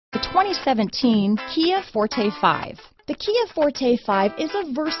2017 Kia Forte5. The Kia Forte5 is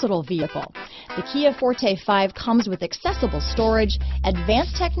a versatile vehicle. The Kia Forte5 comes with accessible storage,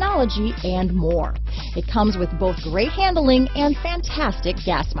 advanced technology, and more. It comes with both great handling and fantastic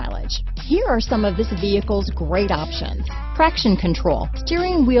gas mileage. Here are some of this vehicle's great options: traction control,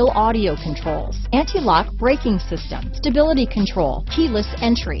 steering wheel audio controls, anti-lock braking system, stability control, keyless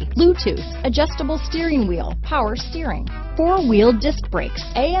entry, Bluetooth, adjustable steering wheel, power steering, four-wheel disc brakes,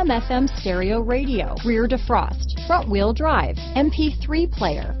 AM/FM stereo radio, rear defrost, front-wheel drive, MP3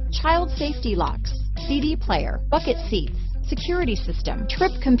 player, child safety locks, CD player, bucket seats, security system,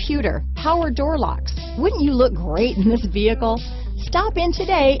 trip computer, power door locks. Wouldn't you look great in this vehicle? Stop in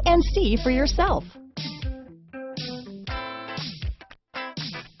today and see for yourself.